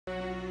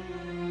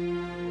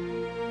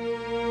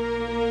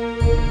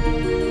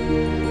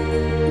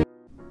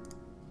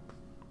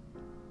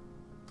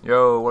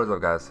Yo, what is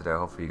up, guys? Today,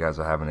 hopefully you guys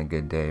are having a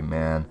good day,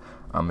 man.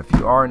 If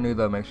you are new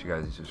though, make sure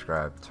you guys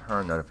subscribe,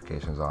 turn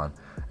notifications on.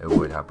 It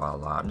would help out a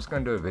lot. I'm just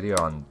gonna do a video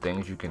on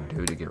things you can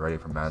do to get ready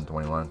for Madden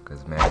 21,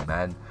 because man,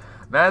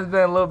 Madden's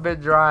been a little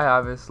bit dry.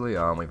 Obviously,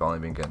 we've only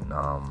been getting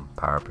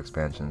power up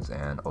expansions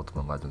and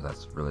Ultimate Legends.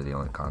 That's really the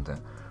only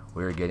content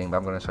we're getting. But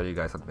I'm gonna show you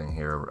guys something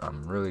here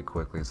really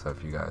quickly. So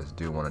if you guys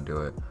do want to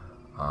do it,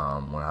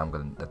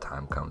 the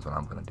time comes when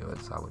I'm gonna do it.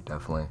 So I would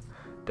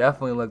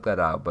definitely look that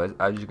out. But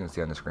as you can see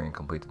on the screen,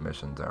 complete the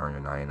mission to earn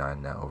your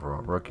 99 net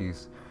overall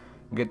rookies.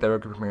 Get the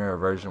rookie premier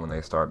version when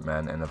they start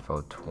Madden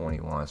NFL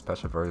 21.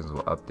 Special versions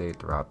will update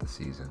throughout the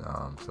season.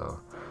 So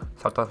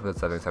start off with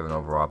 77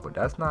 overall, but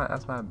that's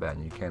not bad.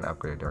 You can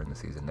upgrade it during the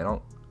season. They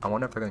don't. I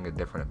wonder if they're gonna get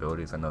different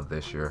abilities. I know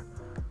this year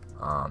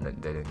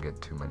they didn't get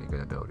too many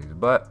good abilities,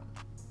 but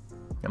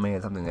I mean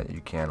it's something that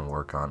you can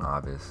work on.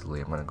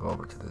 Obviously, I'm gonna go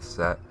over to the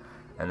set,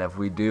 and if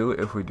we do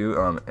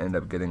end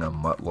up getting a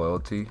MUT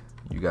loyalty,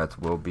 you guys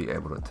will be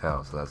able to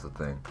tell. So that's the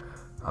thing.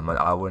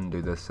 I wouldn't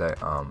do this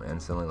set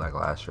instantly like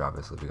last year.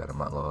 Obviously, we got a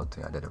MUT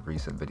loyalty. I did a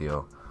recent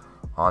video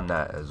on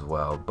that as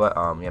well. But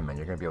yeah, man,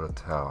 you're gonna be able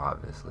to tell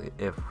obviously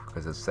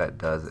because the set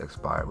does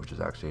expire, which is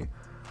actually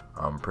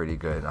pretty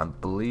good. I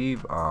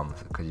believe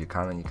because you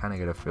kind of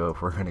get a feel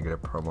if we're gonna get a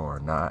promo or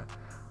not.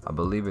 I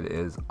believe it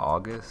is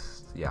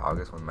August. Yeah,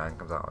 August when Madden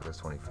comes out,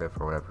 August 25th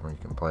or whatever, when you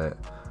can play it.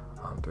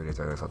 3 days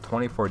later, so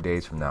 24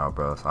 days from now,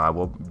 bro. So I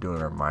will be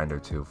doing a reminder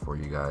too for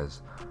you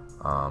guys.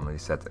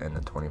 It's set to end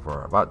in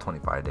about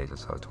 25 days or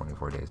so,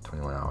 24 days,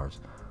 21 hours.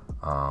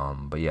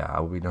 But yeah, I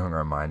will be doing a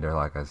reminder,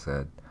 like I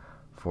said,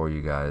 for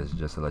you guys,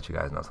 just to let you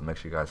guys know. So make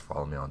sure you guys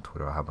follow me on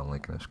Twitter. I'll have a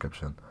link in the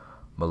description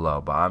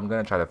below. But I'm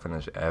gonna try to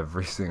finish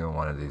every single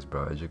one of these,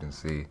 bro. As you can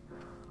see,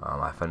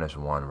 I finished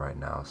one right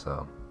now,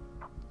 so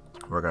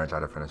we're gonna try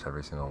to finish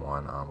every single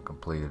one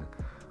completed.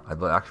 I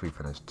actually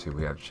finished two.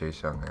 We have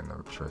Chase Young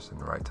and Tristan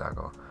right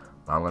tackle.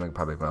 But I'm gonna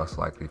probably most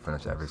likely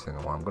finish every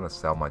single one. I'm gonna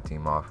sell my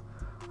team off.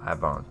 I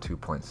have around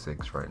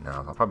 2.6 right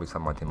now. So I'll probably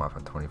sell my team off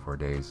in 24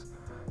 days.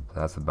 So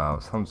that's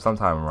about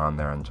sometime around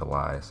there in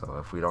July. So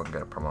if we don't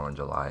get a promo in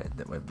July,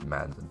 then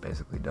Madden's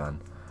basically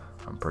done.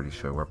 I'm pretty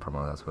sure we're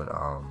promo. That's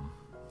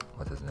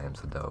what his name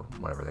said though.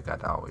 Whatever the guy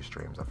that always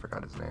streams, I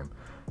forgot his name.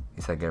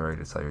 He said get ready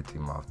to sell your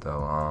team off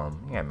though.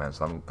 Yeah, man.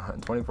 So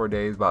I'm 24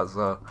 days about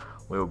so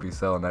we will be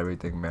selling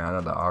everything, man. I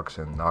know the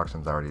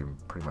auction's already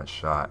pretty much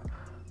shot.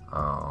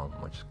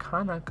 Which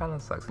kind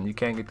of sucks. And you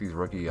can't get these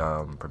rookie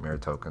premier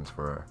tokens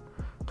for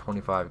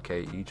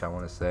 25k each, I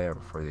want to say, or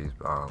for these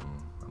I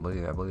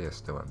believe it's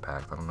still in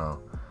packs. I don't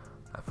know.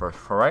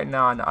 For right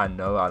now, I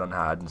know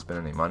I didn't spend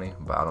any money,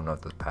 but I don't know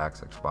if the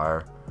packs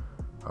expire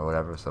or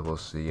whatever. So we'll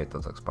see if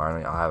those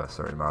expire. I have a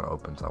certain amount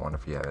open, so I wonder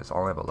if it's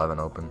only have 11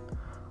 open.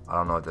 I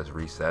don't know if this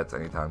resets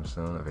anytime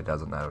soon. If it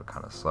doesn't, that would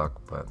kind of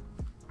suck. But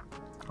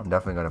I'm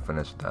definitely gonna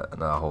finish that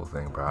whole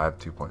thing, bro. I have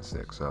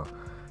 2.6, so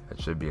it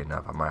should be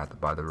enough. I might have to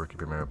buy the rookie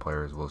premier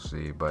players. We'll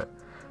see, but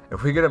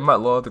if we get a MUT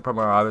loyalty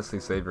promo, obviously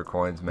save your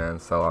coins, man.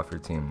 Sell off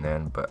your team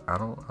then. But I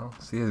don't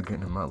see us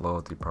getting a MUT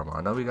loyalty promo.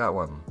 I know we got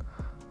one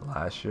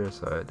last year,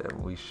 so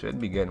we should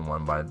be getting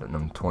one by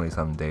them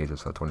 20-some days or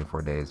so,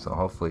 24 days. So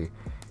hopefully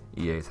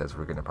EA says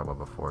we're getting a promo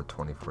before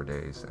 24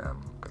 days.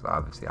 Because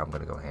obviously I'm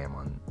gonna go ham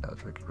on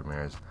those rookie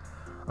premieres.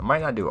 I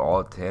might not do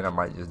all 10. I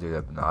might just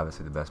do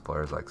obviously the best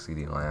players like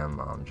CD Lamb,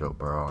 Joe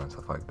Burrow, and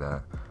stuff like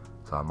that.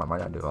 So I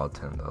might not do all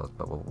 10 of those,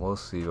 but we'll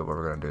see what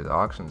we're gonna do. The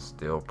auction's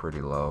still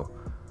pretty low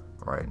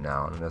right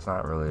now, and it's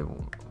not really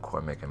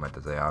coin making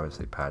methods. They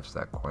obviously patched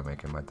that coin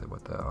making method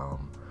with the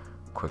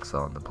quick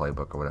sell in the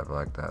playbook or whatever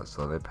like that.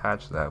 So they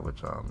patched that,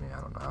 which yeah,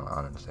 I don't know, I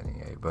don't understand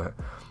EA, but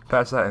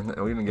patched that, and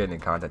we didn't get any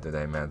content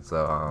today, man.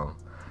 So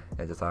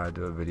I decided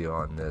to do a video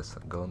on this.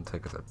 Golden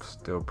tickets are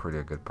still pretty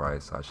a good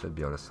price, so I should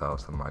be able to sell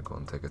some of my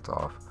golden tickets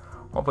off.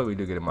 Hopefully we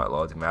do get my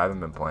loyalty. Man, I haven't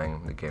been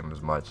playing the game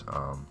as much.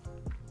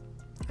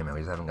 Yeah, man,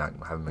 we just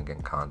haven't been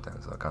getting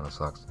content, so it kind of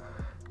sucks.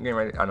 Getting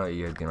ready. I know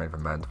EA is getting ready for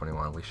Madden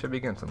 21. We should be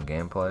getting some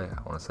gameplay.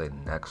 I want to say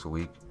next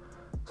week,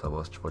 so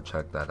we'll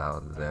check that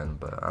out then.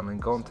 But I mean,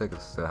 golden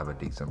tickets still have a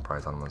decent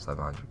price on them,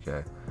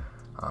 700k.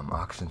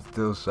 Auction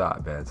still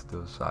shot, man,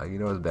 still shot. You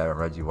know it's bad when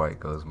Reggie White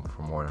goes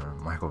for more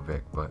than Michael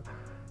Vick, but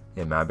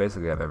yeah, man, I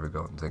basically have every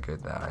golden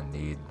ticket that I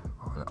need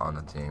on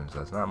the team,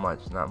 so it's not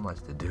much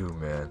to do,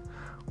 man.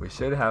 We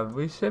should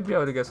be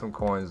able to get some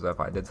coins. If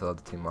I did sell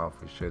the team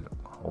off, we should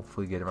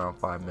hopefully get around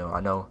 5 mil. I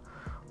know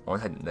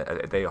once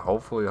they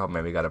hopefully, oh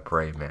man, we gotta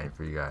pray, man,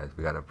 for you guys.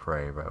 We gotta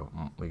pray, bro.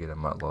 We get a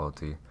MUT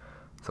loyalty,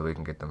 so we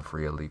can get them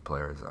free elite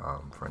players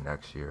for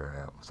next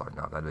year. Starting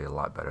out, that'd be a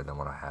lot better than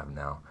what I have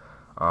now.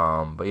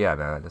 But yeah,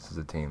 man, this is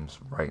the teams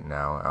right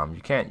now.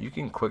 You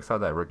can quick sell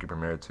that rookie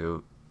premier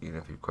too. Even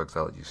if you quick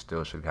sell it, you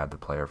still should have the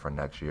player for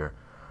next year.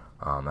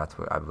 That's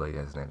what I believe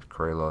his name's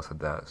Kralo said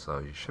that, so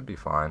you should be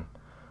fine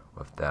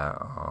with that.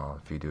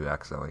 If you do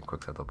accidentally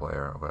quick sell the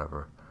player or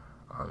whatever,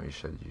 you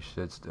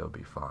should still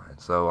be fine.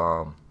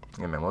 So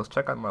yeah, man, let's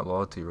check out my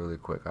loyalty really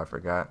quick. I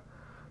forgot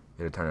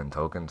to turn in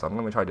tokens. I'm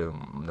gonna try to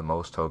do the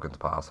most tokens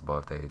possible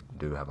if they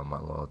do have a my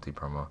loyalty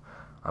promo.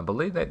 I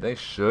believe that they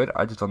should.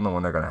 I just don't know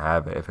when they're gonna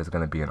have it. If it's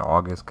gonna be in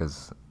August,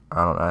 cause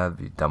I don't. I'd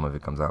be dumb if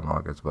it comes out in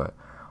August, but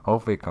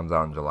hopefully it comes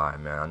out in July,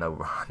 man. I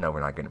know. I know we're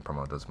not getting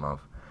promo this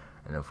month,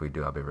 and if we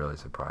do, I'll be really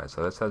surprised.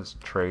 So this says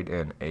trade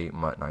in 8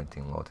 MUT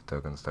 19 loyalty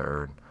tokens to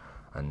earn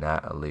a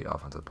Nat Elite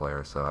offensive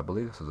player. So I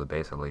believe this was a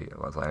base elite.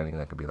 It's like anything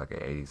that could be like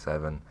an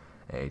 87,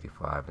 an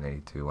 85, an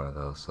 82, one of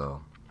those.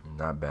 So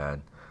not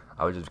bad.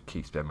 I would just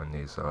keep spamming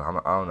these. So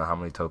I don't know how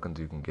many tokens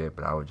you can get,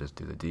 but I would just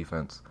do the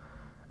defense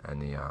and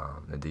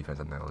the defense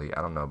and the elite.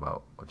 I don't know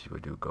about what you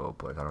would do gold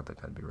players. I don't think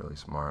that'd be really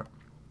smart.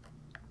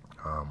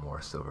 Or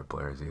silver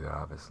players either,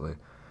 obviously.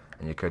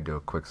 And you could do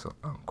a quick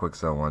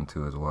sell one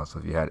too as well. So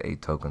if you had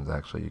 8 tokens,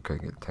 actually, you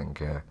could get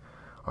 10k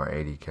or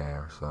 80k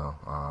or so.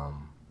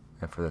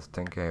 And for this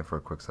 10k for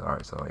a quick sell,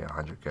 alright, so yeah,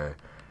 100k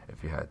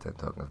if you had 10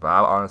 tokens. But I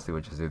honestly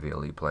would just do the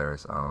elite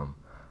players. I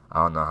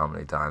don't know how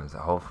many times.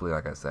 Hopefully,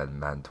 like I said,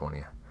 Madden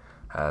 20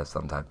 has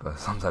some type of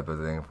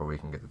thing where we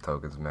can get the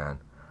tokens, man,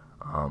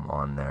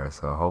 on there.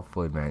 So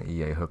hopefully, man,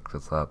 EA hooks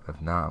us up.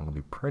 If not, I'm gonna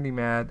be pretty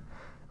mad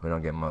if we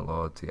don't get much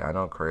loyalty. I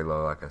know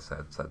Kralo, like I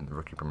said the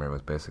rookie premiere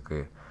was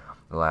basically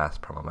the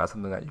last promo. That's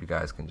something that you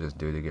guys can just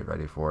do to get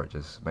ready for it.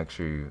 Just make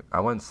sure you. I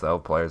wouldn't sell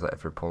players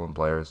if you're pulling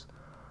players.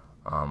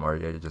 Or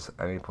yeah, just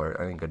any player,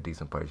 any good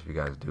decent players. If you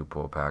guys do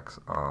pull packs,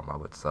 I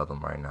would sell them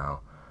right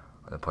now.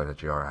 The players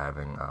that you are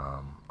having,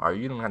 or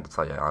you don't have to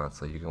sell yet.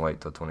 Honestly, you can wait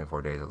till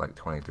 24 days or like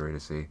 23 to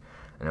see.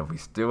 And if we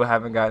still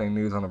haven't got any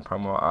news on the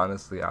promo,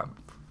 honestly, I'm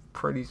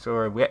pretty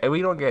sure if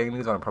we don't get any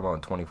news on the promo in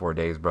 24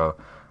 days, bro,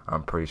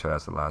 I'm pretty sure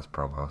that's the last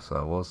promo.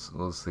 So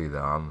we'll see though.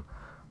 I'm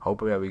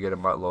hoping that we get a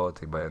MUT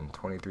loyalty, but in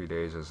 23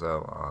 days or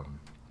so,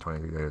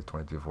 23 days,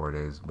 24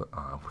 days. But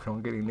if we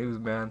don't get any news,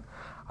 man,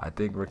 I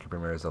think Rookie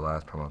Premiere is the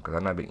last promo. Because I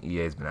know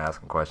EA's been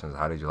asking questions.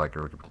 How did you like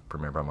your Rookie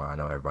Premiere promo? I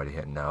know everybody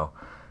hit no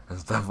and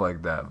stuff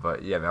like that.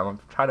 But yeah, man, I'm going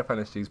to try to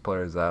finish these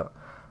players out.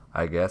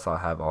 I guess I'll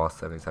have all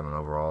 77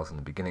 overalls in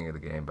the beginning of the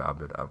game, but I'll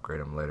be able to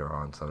upgrade them later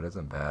on. So it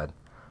isn't bad.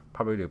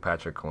 Probably do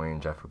Patrick Queen,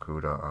 Jeff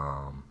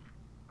Okuda,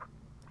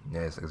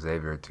 yes,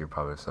 Xavier too,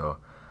 probably. So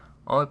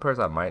only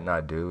person I might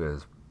not do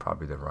is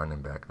probably the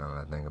running back, now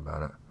that I think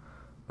about it.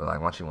 But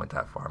like once you went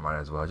that far, I might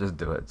as well just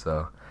do it.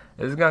 So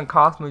it's gonna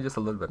cost me just a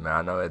little bit, man.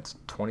 I know it's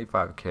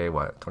 25k.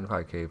 What?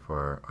 25k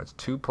for it's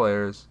 2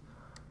 players.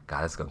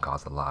 God, it's gonna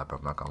cost a lot, but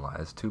I'm not gonna lie.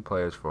 It's 2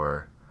 players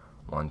for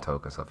 1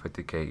 token, so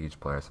 50k each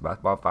player. So that's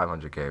about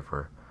 500k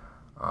for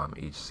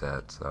each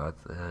set. So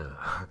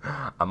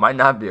that's I might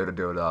not be able to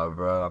do it all,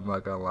 bro. I'm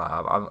not gonna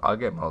lie. I'll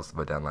get most of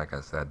it done, like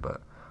I said,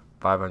 but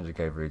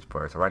 500k for each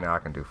player. So right now I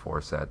can do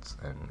 4 sets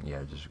and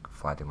yeah, just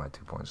fly through my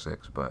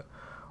 2.6. But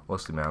we'll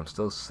see, man. I'm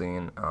still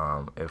seeing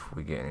if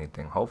we get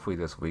anything. Hopefully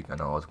this week. I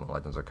know Ultimate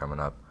Legends are coming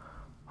up.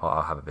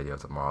 I'll have a video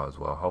tomorrow as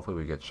well. Hopefully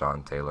we get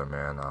Sean Taylor,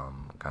 man.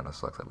 Kind of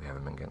sucks that we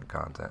haven't been getting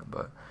content,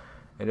 but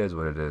it is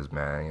what it is,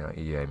 man. You know,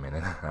 EA, man.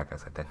 Like I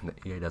said,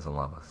 EA doesn't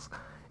love us.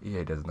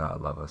 EA does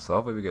not love us. So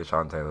hopefully we get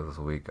Sean Taylor this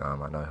week. I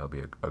know he'll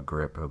be a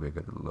grip. He'll be a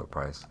good low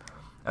price.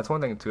 That's one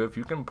thing too. If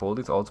you can pull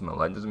these Ultimate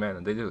Legends, man,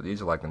 and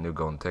these are like the new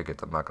golden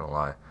tickets. I'm not gonna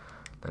lie.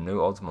 The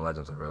new Ultimate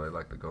Legends are really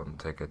like the golden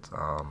tickets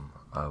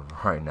of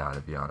right now,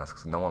 to be honest,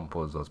 because no one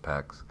pulls those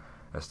packs.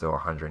 There's still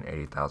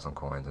 180,000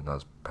 coins, and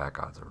those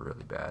pack odds are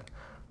really bad.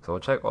 So we'll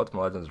check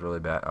Ultimate Legends really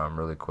bad,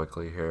 really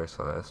quickly here.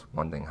 So that's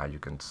one thing how you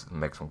can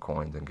make some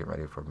coins and get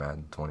ready for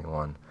Madden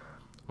 21.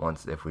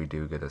 Once if we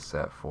do get a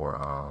set for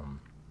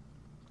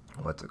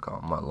what's it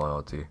called, MUT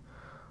loyalty.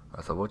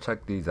 So we'll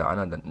check these out.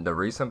 I know the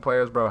recent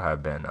players, bro,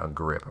 have been a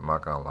grip. I'm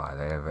not gonna lie,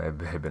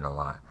 they've been a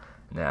lot.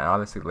 Now,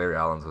 obviously, Larry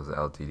Allen's was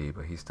LTD,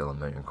 but he's still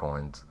 1,000,000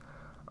 coins.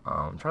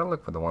 I'm trying to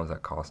look for the ones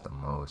that cost the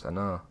most. I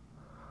know.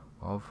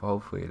 Well,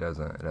 hopefully, it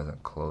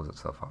doesn't close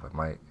itself off. It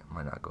might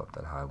not go up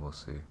that high. We'll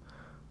see.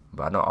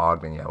 But I know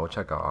Ogden. Yeah, we'll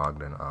check out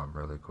Ogden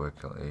really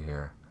quickly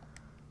here.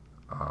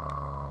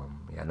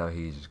 Yeah, I know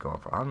he's just going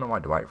for. I don't know why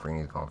Dwight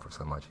Freeney's going for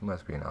so much. He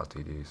must be an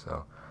LTD,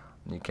 so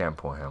you can't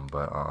pull him.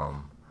 But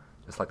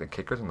just like the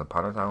kickers and the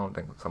punters, I don't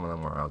think some of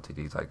them were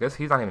LTDs. I guess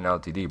he's not even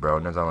LTD, bro.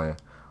 And there's only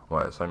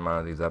what a certain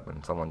amount of these up,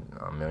 and someone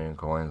 1,000,000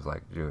 coins,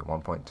 like dude,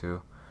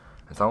 1.2,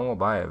 and someone will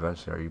buy it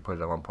eventually, or you put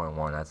it at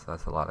 1.1.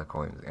 That's a lot of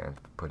coins and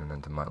putting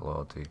into my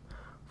loyalty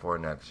for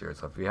next year.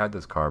 So if you had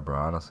this card, bro,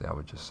 honestly, I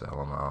would just sell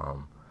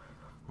them.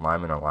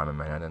 Lyman or Lyman,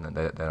 man, and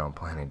they don't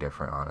play any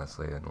different,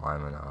 honestly. And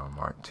Lyman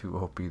aren't too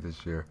OP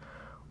this year,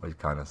 which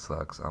kind of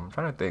sucks. I'm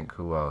trying to think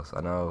who else. I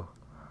know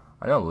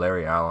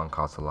Larry Allen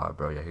costs a lot,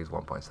 bro. Yeah, he's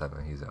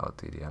 1.7. He's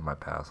LTD. I might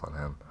pass on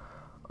him.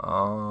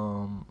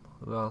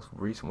 Who else?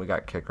 Recently, we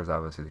got kickers.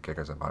 Obviously, the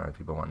kickers and punters.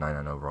 People want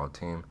 99 overall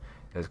team.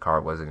 His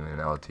card wasn't even an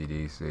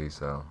LTDC,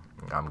 so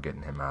I'm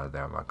getting him out of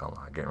there. I'm not gonna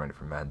lie. Getting ready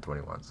for Madden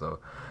 21. So,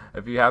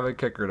 if you have a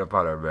kicker and a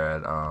punter,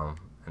 man,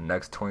 in the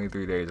next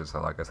 23 days or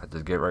so, like I said,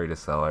 just get ready to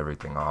sell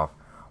everything off.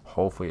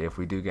 Hopefully, if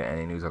we do get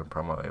any news on the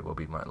promo, it will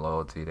be MUT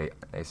loyalty. They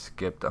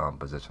skipped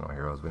positional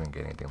heroes. We didn't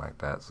get anything like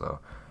that, so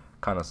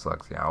kind of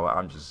sucks. Yeah,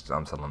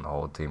 I'm selling the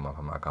whole team off.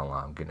 I'm not gonna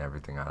lie. I'm getting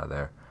everything out of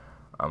there.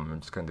 I'm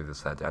just gonna do the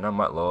set. I know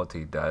MUT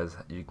loyalty does.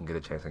 You can get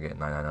a chance to get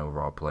 99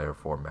 overall player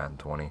for Madden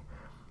 20.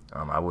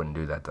 I wouldn't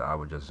do that though. I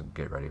would just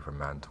get ready for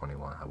Madden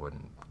 21. I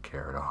wouldn't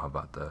care at all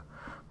about the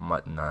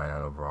Madden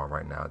 9 overall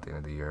right now at the end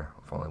of the year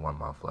with only 1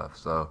 month left.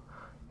 So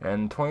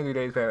in 23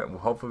 days, man,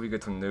 hopefully we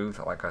get some news.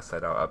 Like I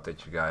said, I'll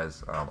update you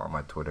guys on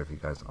my Twitter if you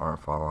guys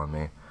aren't following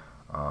me.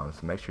 So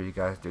make sure you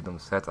guys do them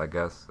sets. I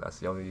guess that's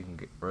the only thing you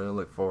can really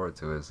look forward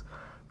to is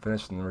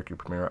finishing the Rookie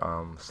Premier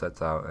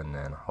sets out, and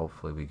then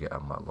hopefully we get a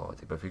MUT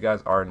loyalty. But if you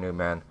guys are new,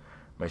 man,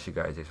 make sure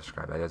you guys do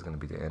subscribe. That is going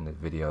to be the end of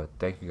the video.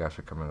 Thank you guys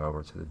for coming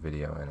over to the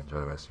video, and enjoy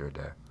the rest of your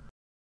day.